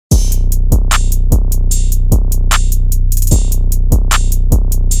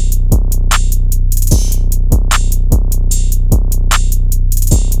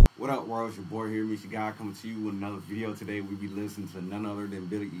up, world? It's your boy here, Mr. Guy, coming to you with another video. Today we be listening to none other than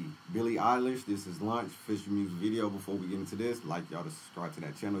Billie Eilish. This is Lunch, official music video. Before we get into this, like y'all to subscribe to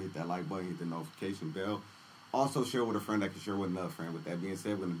that channel, hit that like button, hit the notification bell. Also share with a friend that can share with another friend. With that being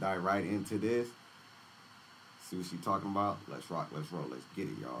said, we're gonna dive right into this. See what she's talking about. Let's rock, let's roll, let's get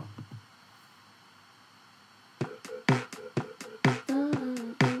it, y'all.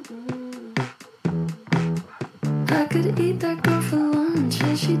 I could eat that girl for lunch,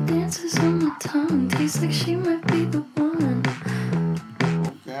 and she dances on my tongue. Tastes like she might be the one.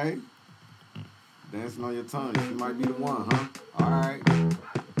 Okay. Dancing on your tongue, she might be the one, huh? Alright.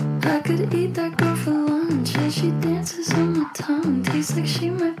 I could eat that girl for lunch, and she dances on my tongue. Tastes like she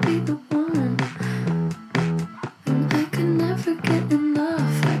might be the one. And I could never get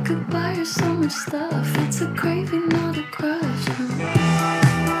enough. I could buy her so much stuff. It's a craving, not a crush.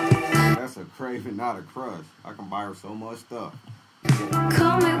 That's a craving, not a crush. I can buy her so much stuff.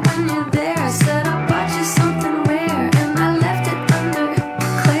 Call me when you're there. I said I bought you something rare, and I left it under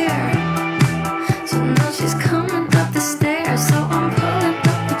clear. So now she's coming up the stairs. So I'm pulling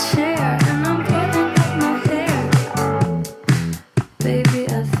up the chair, and I'm pulling up my hair. Baby,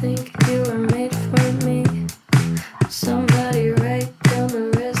 I think you were made for me. Somebody write down the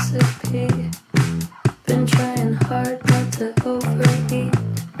recipe. Been trying hard not to overeat.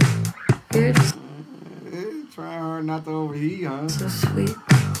 You're just trying hard not to overheat, huh? so sweet.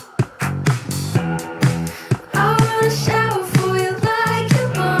 I wanna shower for you like you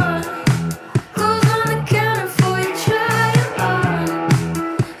want. Clothes on the counter for you, try it on.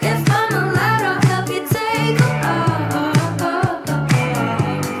 If I'm allowed, I'll help you take them off.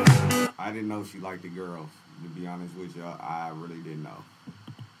 I didn't know she liked the girls. To be honest with y'all, I really didn't know.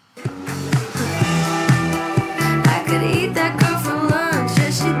 I could eat that girl for lunch,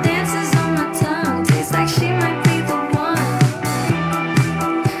 and she dances on my tongue. Tastes like she might be the one.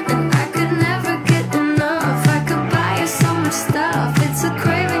 And I could never get enough. I could buy her so much stuff. It's a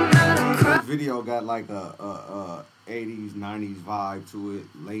craving, not a crush. This video got like a 80s, 90s vibe to it.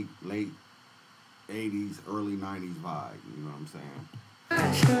 Late 80s, early 90s vibe. You know what I'm saying?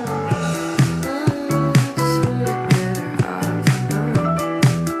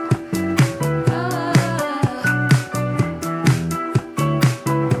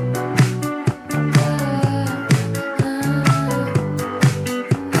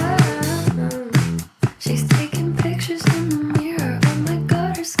 She's taking pictures in the mirror. Oh my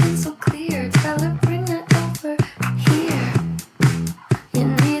god, her skin's so clear. Tell her bring that over here. You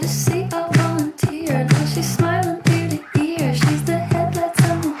need to see, I'll volunteer. Now she's smiling ear to ear. She's the headlights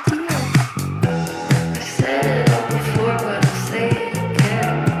on the deer. I said it all before, but I'll say it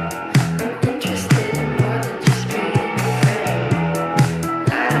again. I'm interested in more than just being a friend.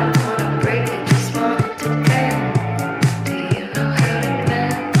 I don't wanna break it, just want it to bend. Do you know how to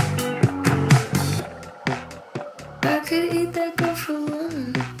bend? I could eat that girl for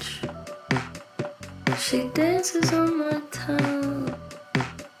lunch. She dances on my tongue.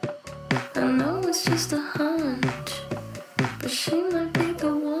 I know it's just a hunch, but she might be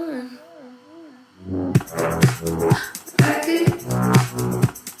the one. I could eat that girl for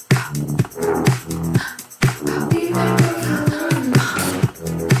lunch.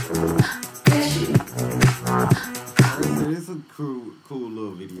 Yeah, she. It's a cool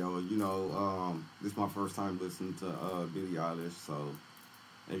little video. You know, this is my first time listening to Billie Eilish, so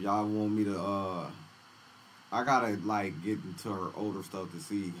if y'all want me to, I gotta like get into her older stuff to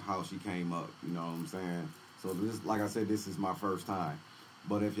see how she came up. You know what I'm saying? So this, like I said, this is my first time.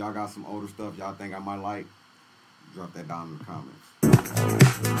 But if y'all got some older stuff y'all think I might like, drop that down in the comments.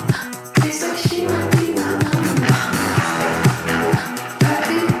 Tastes like she might be the one. I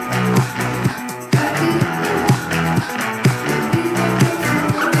could.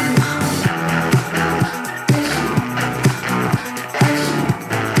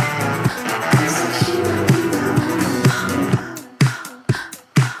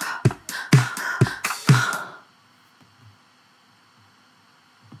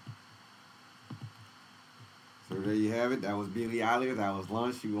 So there you have it. That was Billie Eilish. That was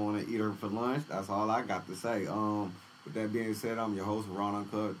lunch. You want to eat her for lunch? That's all I got to say. With that being said, I'm your host, Ron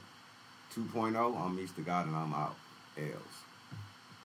Uncut 2.0. I'm Mr. God, and I'm out. L's.